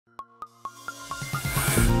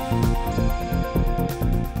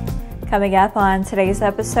Coming up on today's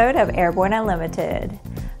episode of Airborne Unlimited,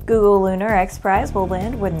 Google Lunar XPrize will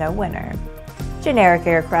end with no winner. Generic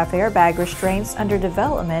aircraft airbag restraints under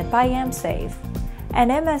development by AmSafe. And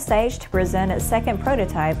MSH to present its second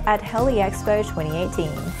prototype at Heli-Expo 2018.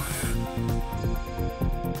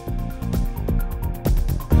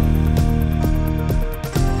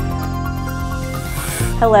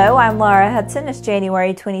 Hello, I'm Laura Hutson. It's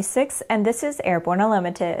January 26th, and this is Airborne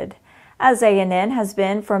Unlimited. As ANN has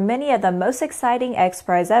been for many of the most exciting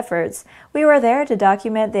XPrize efforts, we were there to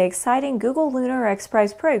document the exciting Google Lunar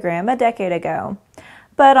XPrize program a decade ago.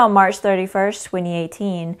 But on March 31st,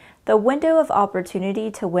 2018, the window of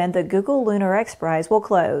opportunity to win the Google Lunar XPrize will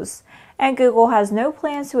close, and Google has no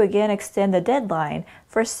plans to again extend the deadline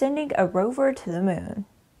for sending a rover to the moon.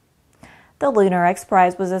 The Lunar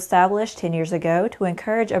XPrize was established 10 years ago to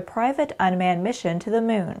encourage a private unmanned mission to the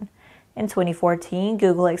moon. In 2014,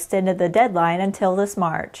 Google extended the deadline until this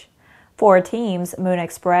March. 4 teams, Moon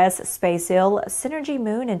Express, SpaceIL, Synergy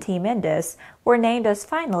Moon, and Team Indus, were named as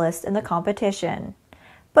finalists in the competition.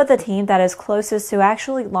 But the team that is closest to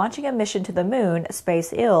actually launching a mission to the moon,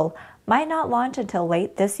 SpaceIL, might not launch until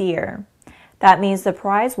late this year. That means the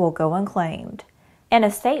prize will go unclaimed. In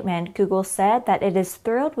a statement, Google said that it is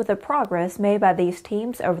thrilled with the progress made by these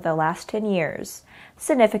teams over the last 10 years.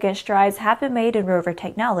 Significant strides have been made in rover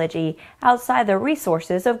technology outside the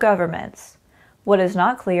resources of governments. What is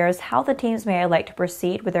not clear is how the teams may elect to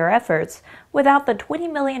proceed with their efforts without the $20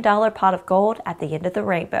 million pot of gold at the end of the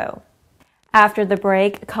rainbow. After the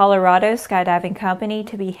break, Colorado skydiving company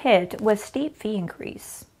to be hit with steep fee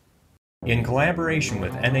increase. In collaboration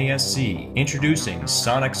with NASC, introducing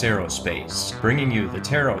Sonex Aerospace, bringing you the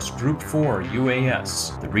Taros Group 4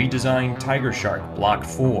 UAS, the redesigned Tiger Shark Block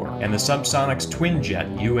 4, and the Subsonics Twin Jet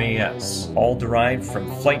UAS, all derived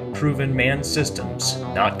from flight-proven manned systems,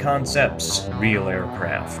 not concepts, real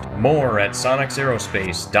aircraft. More at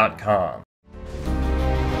sonexaerospace.com.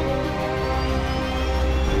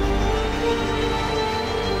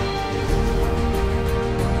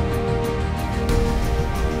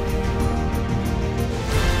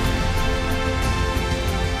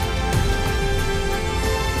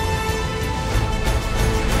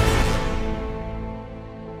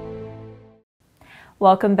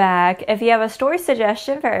 Welcome back. If you have a story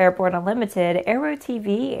suggestion for Airborne Unlimited,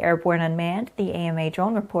 Aero-TV, Airborne Unmanned, the AMA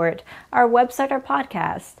Drone Report, our website or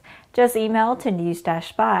podcast, just email to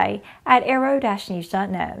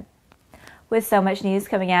news-by@aero-news.net. With so much news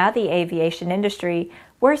coming out of the aviation industry,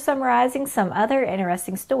 we're summarizing some other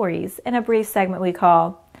interesting stories in a brief segment we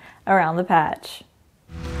call Around the Patch.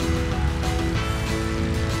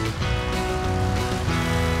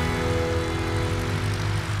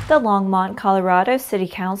 The Longmont, Colorado City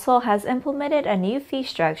Council has implemented a new fee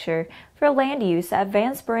structure for land use at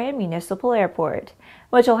Vance Brand Municipal Airport,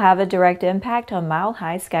 which will have a direct impact on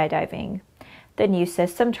mile-high skydiving. The new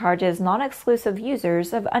system charges non-exclusive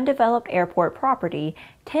users of undeveloped airport property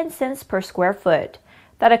 10 cents per square foot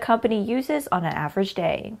that a company uses on an average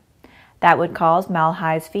day. That would cause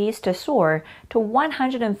mile-high's fees to soar to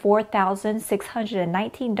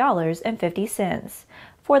 $104,619.50.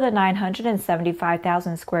 for the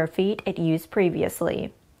 975,000 square feet it used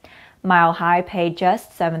previously. Mile High paid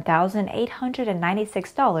just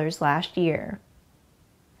 $7,896 last year.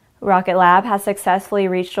 Rocket Lab has successfully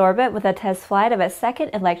reached orbit with a test flight of its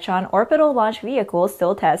second Electron orbital launch vehicle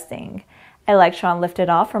still testing. Electron lifted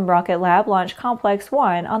off from Rocket Lab Launch Complex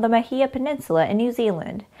 1 on the Mahia Peninsula in New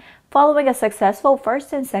Zealand. Following a successful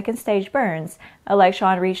first and second stage burns,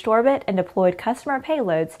 Electron reached orbit and deployed customer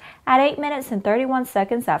payloads at 8 minutes and 31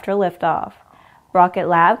 seconds after liftoff. Rocket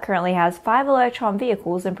Lab currently has 5 Electron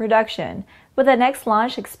vehicles in production, with the next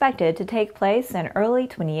launch expected to take place in early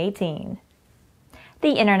 2018.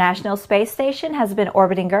 The International Space Station has been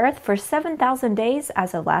orbiting Earth for 7,000 days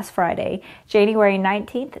as of last Friday, January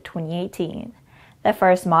 19, 2018. The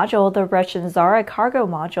first module, the Russian Zara cargo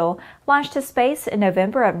module, launched to space in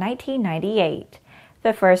November of 1998.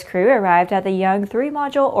 The first crew arrived at the Young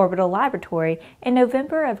 3-module orbital laboratory in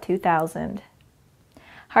November of 2000.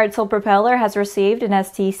 Hartzell Propeller has received an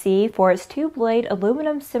STC for its 2-blade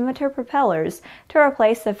aluminum Scimitar propellers to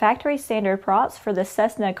replace the factory standard props for the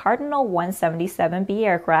Cessna Cardinal 177B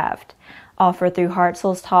aircraft. Offered through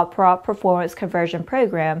Hartzell's Top Prop Performance Conversion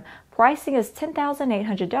Program, pricing is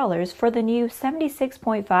 $10,800 for the new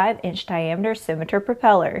 76.5-inch diameter Scimitar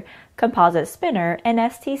propeller, composite spinner, and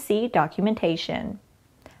STC documentation.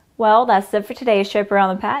 Well, that's it for today's trip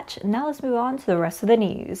around the patch. Now let's move on to the rest of the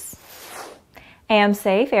news.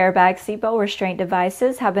 AmSafe airbag seatbelt restraint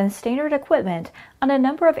devices have been standard equipment on a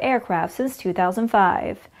number of aircraft since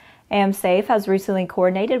 2005. AmSafe has recently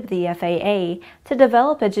coordinated with the FAA to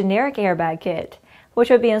develop a generic airbag kit, which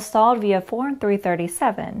would be installed via Form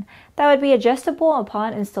 337 that would be adjustable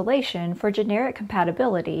upon installation for generic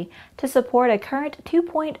compatibility to support a current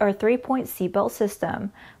 2-point or 3-point seatbelt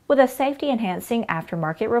system with a safety-enhancing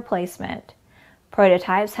aftermarket replacement.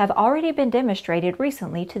 Prototypes have already been demonstrated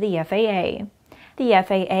recently to the FAA. The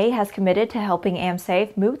FAA has committed to helping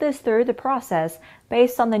AmSafe move this through the process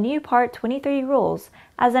based on the new Part 23 rules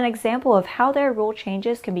as an example of how their rule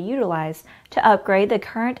changes can be utilized to upgrade the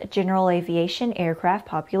current general aviation aircraft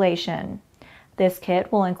population. This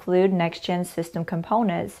kit will include next-gen system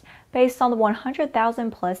components based on the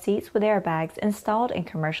 100,000 plus seats with airbags installed in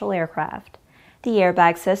commercial aircraft. The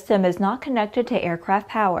airbag system is not connected to aircraft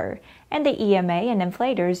power, and the EMA and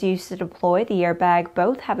inflators used to deploy the airbag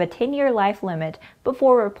both have a 10-year life limit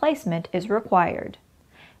before replacement is required.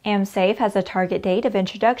 AmSafe has a target date of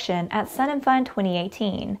introduction at Sun and Fun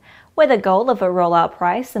 2018, with a goal of a rollout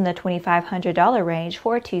price in the $2,500 range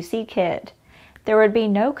for a 2-seat kit. There would be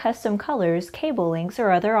no custom colors, cable links, or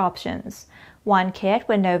other options. One kit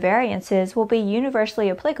with no variances will be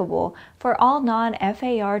universally applicable for all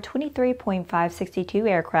non-FAR 23.562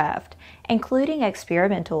 aircraft, including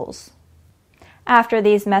experimentals. After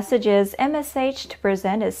these messages, MSH to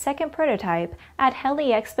present its second prototype at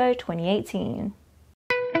Heli-Expo 2018.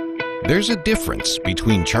 There's a difference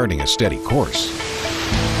between charting a steady course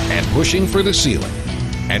and pushing for the ceiling.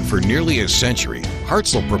 And for nearly a century,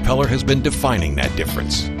 Hartzell Propeller has been defining that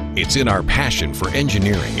difference. It's in our passion for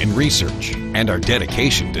engineering and research and our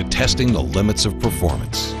dedication to testing the limits of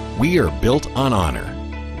performance. We are built on honor.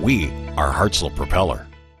 We are Hartzell Propeller.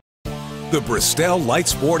 The Bristol Light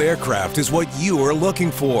Sport aircraft is what you are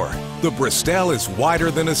looking for. The Bristol is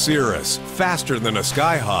wider than a Cirrus, faster than a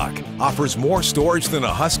Skyhawk, offers more storage than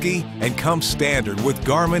a Husky, and comes standard with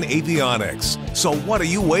Garmin avionics. So what are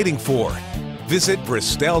you waiting for? Visit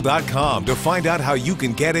Bristol.com to find out how you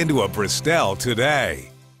can get into a Bristol today.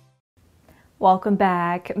 Welcome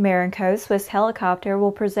back. Marin Swiss Helicopter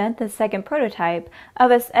will present the second prototype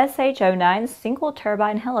of its SH-09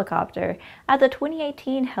 single-turbine helicopter at the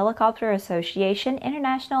 2018 Helicopter Association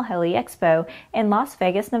International Heli-Expo in Las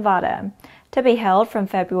Vegas, Nevada, to be held from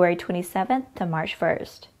February 27th to March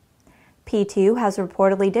 1st. P2 has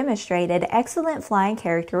reportedly demonstrated excellent flying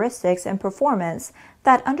characteristics and performance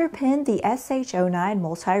that underpin the SH-09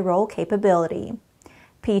 multi-role capability.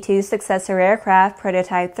 P2's successor aircraft,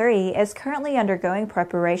 Prototype 3, is currently undergoing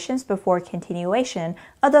preparations before continuation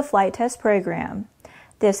of the flight test program.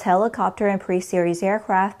 This helicopter and pre-series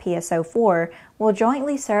aircraft, PSO-4, will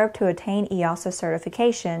jointly serve to attain EASA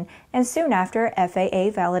certification and soon after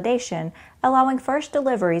FAA validation, allowing first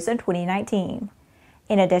deliveries in 2019.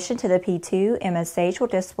 In addition to the P2, MSH will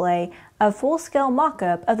display a full-scale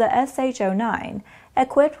mock-up of the SH-09,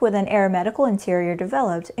 equipped with an aeromedical interior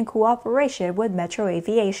developed in cooperation with Metro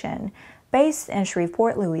Aviation, based in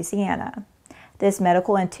Shreveport, Louisiana. This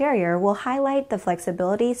medical interior will highlight the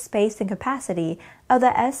flexibility, space, and capacity of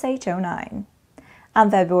the SH-09.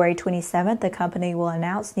 On February 27th, the company will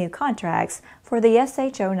announce new contracts for the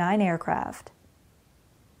SH-09 aircraft.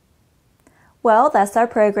 Well, that's our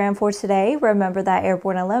program for today. Remember that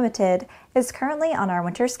Airborne Unlimited is currently on our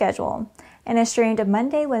winter schedule and is streamed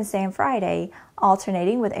Monday, Wednesday, and Friday,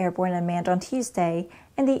 alternating with Airborne Unmanned on Tuesday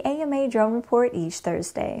and the AMA Drone Report each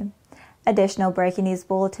Thursday. Additional breaking news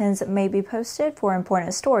bulletins may be posted for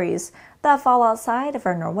important stories that fall outside of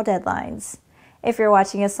our normal deadlines. If you're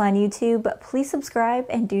watching us on YouTube, please subscribe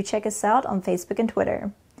and do check us out on Facebook and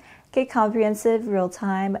Twitter. Get comprehensive,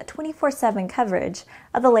 real-time, 24/7 coverage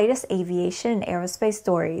of the latest aviation and aerospace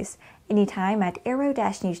stories anytime at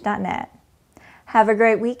aero-news.net. Have a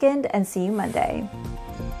great weekend and see you Monday.